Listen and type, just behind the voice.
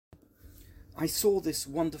I saw this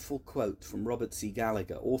wonderful quote from Robert C.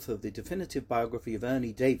 Gallagher, author of the definitive biography of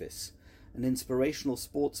Ernie Davis, an inspirational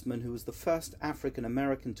sportsman who was the first African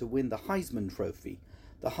American to win the Heisman Trophy,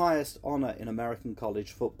 the highest honor in American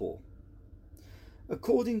college football.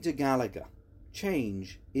 According to Gallagher,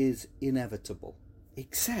 change is inevitable,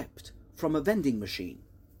 except from a vending machine.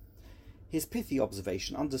 His pithy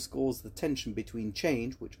observation underscores the tension between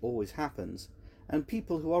change, which always happens, and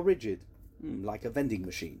people who are rigid, like a vending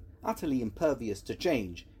machine, utterly impervious to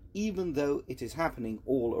change, even though it is happening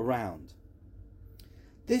all around.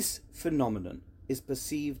 This phenomenon is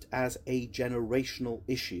perceived as a generational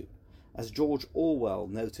issue, as George Orwell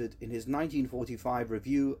noted in his 1945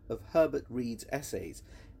 review of Herbert Reed's essays.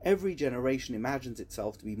 Every generation imagines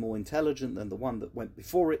itself to be more intelligent than the one that went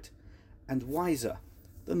before it, and wiser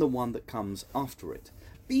than the one that comes after it.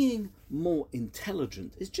 Being more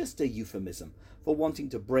intelligent is just a euphemism for wanting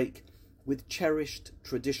to break with cherished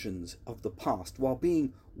traditions of the past, while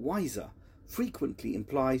being wiser frequently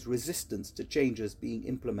implies resistance to changes being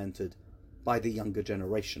implemented by the younger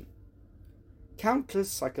generation.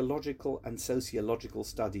 Countless psychological and sociological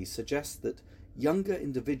studies suggest that younger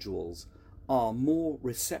individuals are more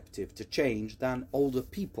receptive to change than older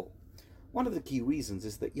people. One of the key reasons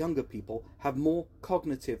is that younger people have more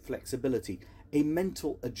cognitive flexibility, a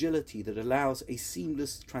mental agility that allows a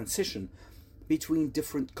seamless transition between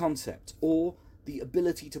different concepts, or the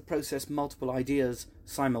ability to process multiple ideas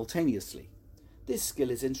simultaneously. This skill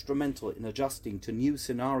is instrumental in adjusting to new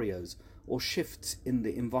scenarios or shifts in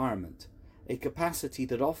the environment, a capacity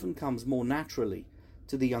that often comes more naturally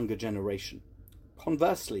to the younger generation.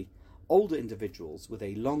 Conversely, older individuals with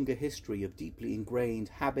a longer history of deeply ingrained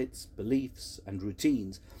habits, beliefs, and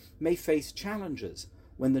routines may face challenges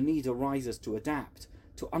when the need arises to adapt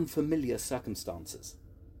to unfamiliar circumstances.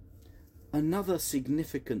 Another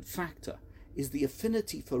significant factor is the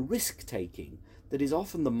affinity for risk-taking that is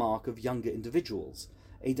often the mark of younger individuals,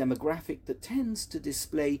 a demographic that tends to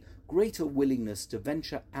display greater willingness to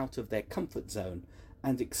venture out of their comfort zone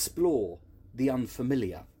and explore the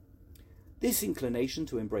unfamiliar. This inclination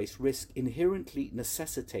to embrace risk inherently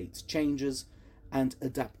necessitates changes and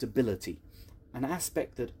adaptability, an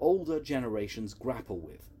aspect that older generations grapple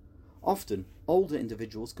with. Often, older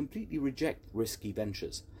individuals completely reject risky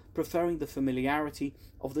ventures, preferring the familiarity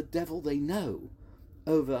of the devil they know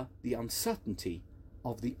over the uncertainty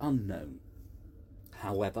of the unknown.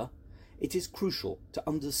 However, it is crucial to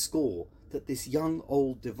underscore that this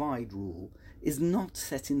young-old divide rule is not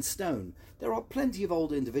set in stone. There are plenty of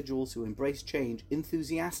older individuals who embrace change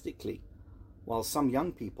enthusiastically, while some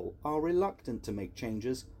young people are reluctant to make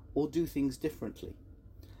changes or do things differently.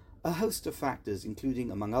 A host of factors,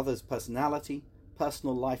 including, among others, personality,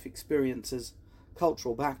 personal life experiences,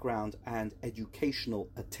 cultural background, and educational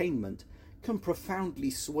attainment, can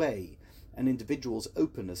profoundly sway an individual's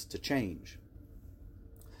openness to change.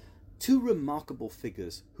 Two remarkable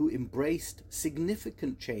figures who embraced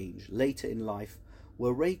significant change later in life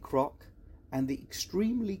were Ray Kroc and the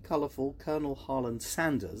extremely colourful Colonel Harlan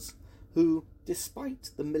Sanders, who, despite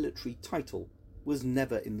the military title, was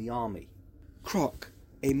never in the army. Kroc,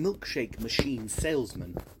 a milkshake machine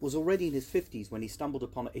salesman, was already in his 50s when he stumbled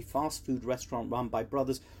upon a fast food restaurant run by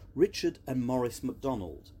brothers Richard and Maurice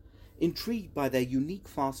McDonald. Intrigued by their unique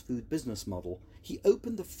fast food business model, he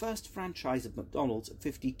opened the first franchise of McDonald's at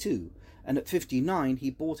 52, and at 59 he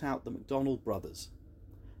bought out the McDonald brothers.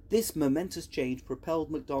 This momentous change propelled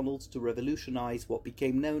McDonald's to revolutionize what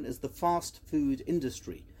became known as the fast food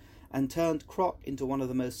industry, and turned Kroc into one of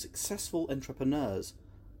the most successful entrepreneurs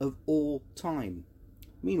of all time.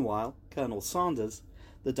 Meanwhile, Colonel Sanders,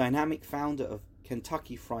 the dynamic founder of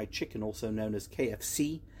Kentucky Fried Chicken, also known as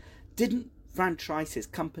KFC, didn't franchise his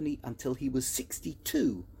company until he was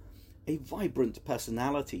 62. A vibrant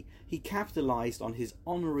personality, he capitalized on his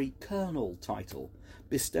honorary colonel title,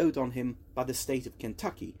 bestowed on him by the state of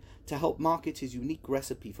Kentucky, to help market his unique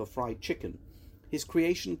recipe for fried chicken. His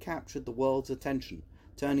creation captured the world's attention,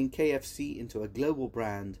 turning KFC into a global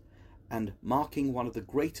brand and marking one of the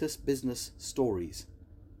greatest business stories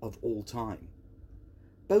of all time.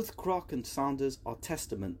 Both Kroc and Sanders are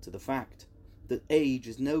testament to the fact that age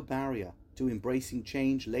is no barrier to embracing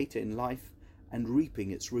change later in life and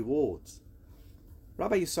reaping its rewards.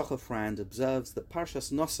 Rabbi Yisachar Frand observes that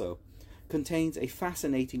Parshas Nasso contains a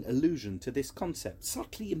fascinating allusion to this concept,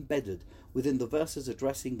 subtly embedded within the verses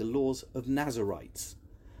addressing the laws of Nazirites.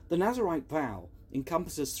 The Nazirite vow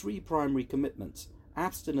encompasses three primary commitments: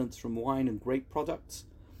 abstinence from wine and grape products,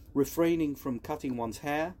 refraining from cutting one's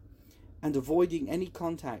hair, and avoiding any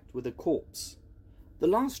contact with a corpse. The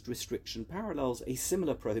last restriction parallels a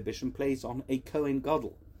similar prohibition placed on a Kohen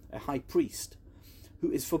Gadol, a high priest,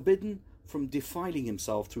 who is forbidden from defiling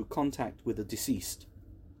himself through contact with the deceased.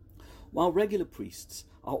 While regular priests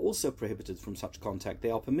are also prohibited from such contact, they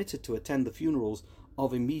are permitted to attend the funerals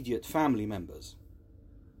of immediate family members.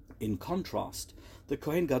 In contrast, the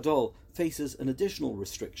Kohen Gadol faces an additional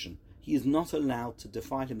restriction. He is not allowed to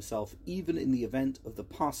defile himself even in the event of the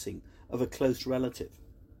passing of a close relative.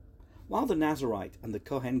 While the Nazirite and the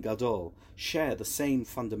Kohen Gadol share the same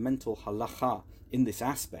fundamental halacha in this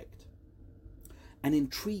aspect, an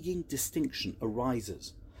intriguing distinction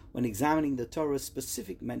arises when examining the Torah's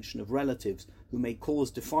specific mention of relatives who may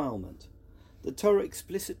cause defilement. The Torah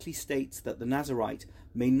explicitly states that the Nazirite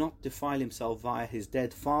may not defile himself via his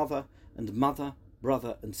dead father and mother,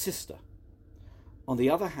 brother and sister. On the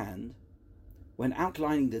other hand, when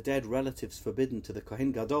outlining the dead relatives forbidden to the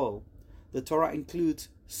Kohen Gadol, the Torah includes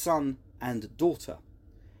son and daughter,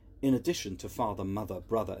 in addition to father, mother,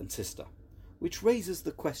 brother and sister, which raises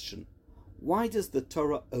the question, why does the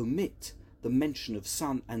Torah omit the mention of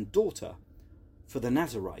son and daughter for the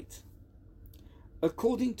Nazirite?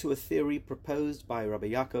 According to a theory proposed by Rabbi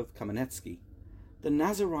Yaakov Kamenetsky, the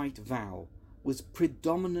Nazirite vow was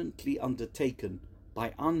predominantly undertaken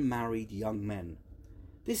by unmarried young men.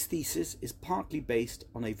 This thesis is partly based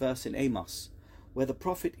on a verse in Amos, where the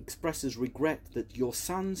prophet expresses regret that your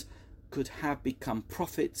sons could have become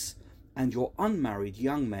prophets and your unmarried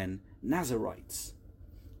young men Nazirites.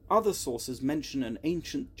 Other sources mention an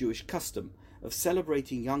ancient Jewish custom of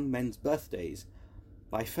celebrating young men's birthdays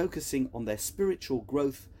by focusing on their spiritual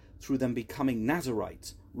growth through them becoming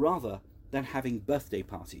Nazirites rather than having birthday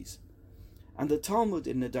parties. And the Talmud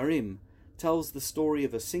in Nedarim tells the story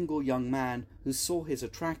of a single young man who saw his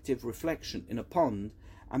attractive reflection in a pond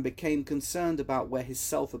and became concerned about where his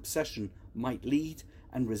self-obsession might lead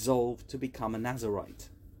and resolved to become a Nazirite.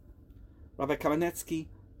 Rabbi Kamenetsky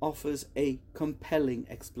offers a compelling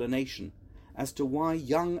explanation as to why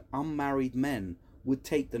young unmarried men would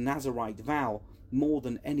take the Nazirite vow more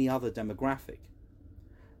than any other demographic.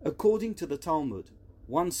 According to the Talmud,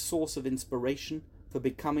 one source of inspiration for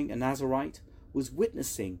becoming a Nazirite was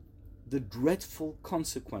witnessing the dreadful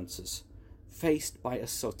consequences faced by a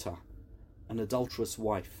sotah, an adulterous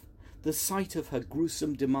wife. The sight of her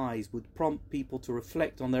gruesome demise would prompt people to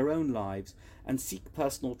reflect on their own lives and seek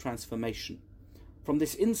personal transformation. From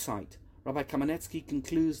this insight, Rabbi Kamenetsky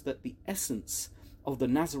concludes that the essence of the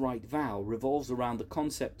Nazirite vow revolves around the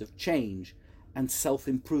concept of change and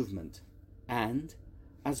self-improvement. And,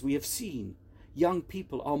 as we have seen, young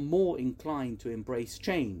people are more inclined to embrace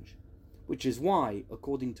change, which is why,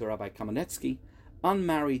 according to Rabbi Kamenetsky,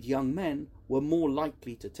 unmarried young men were more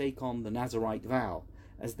likely to take on the Nazirite vow,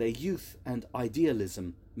 as their youth and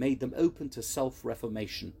idealism made them open to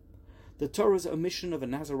self-reformation. The Torah's omission of a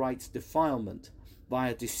Nazirite's defilement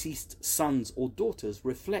via deceased sons or daughters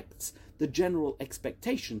reflects the general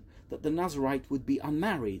expectation that the Nazirite would be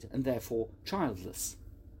unmarried and therefore childless.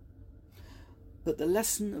 But the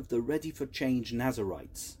lesson of the ready-for-change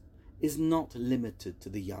Nazirites is not limited to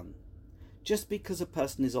the young. Just because a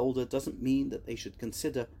person is older doesn't mean that they should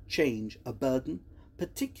consider change a burden,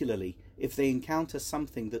 particularly if they encounter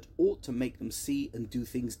something that ought to make them see and do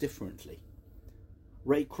things differently.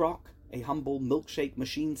 Ray Kroc, a humble milkshake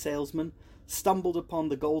machine salesman, stumbled upon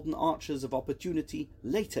the golden arches of opportunity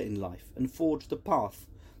later in life and forged a path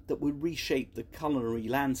that would reshape the culinary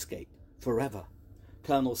landscape forever.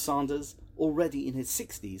 Colonel Sanders, already in his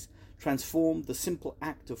 60s, transformed the simple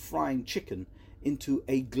act of frying chicken into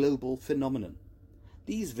a global phenomenon.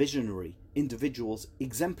 These visionary individuals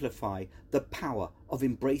exemplify the power of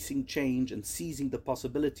embracing change and seizing the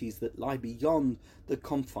possibilities that lie beyond the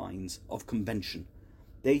confines of convention.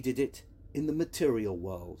 They did it in the material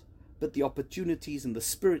world, but the opportunities in the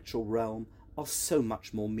spiritual realm are so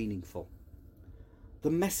much more meaningful. The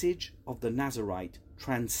message of the Nazirite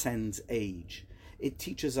transcends age. It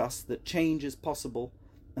teaches us that change is possible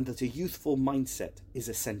and that a youthful mindset is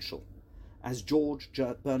essential. As George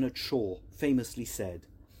Bernard Shaw famously said,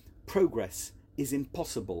 progress is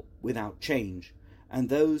impossible without change, and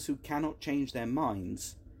those who cannot change their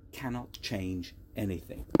minds cannot change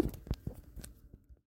anything.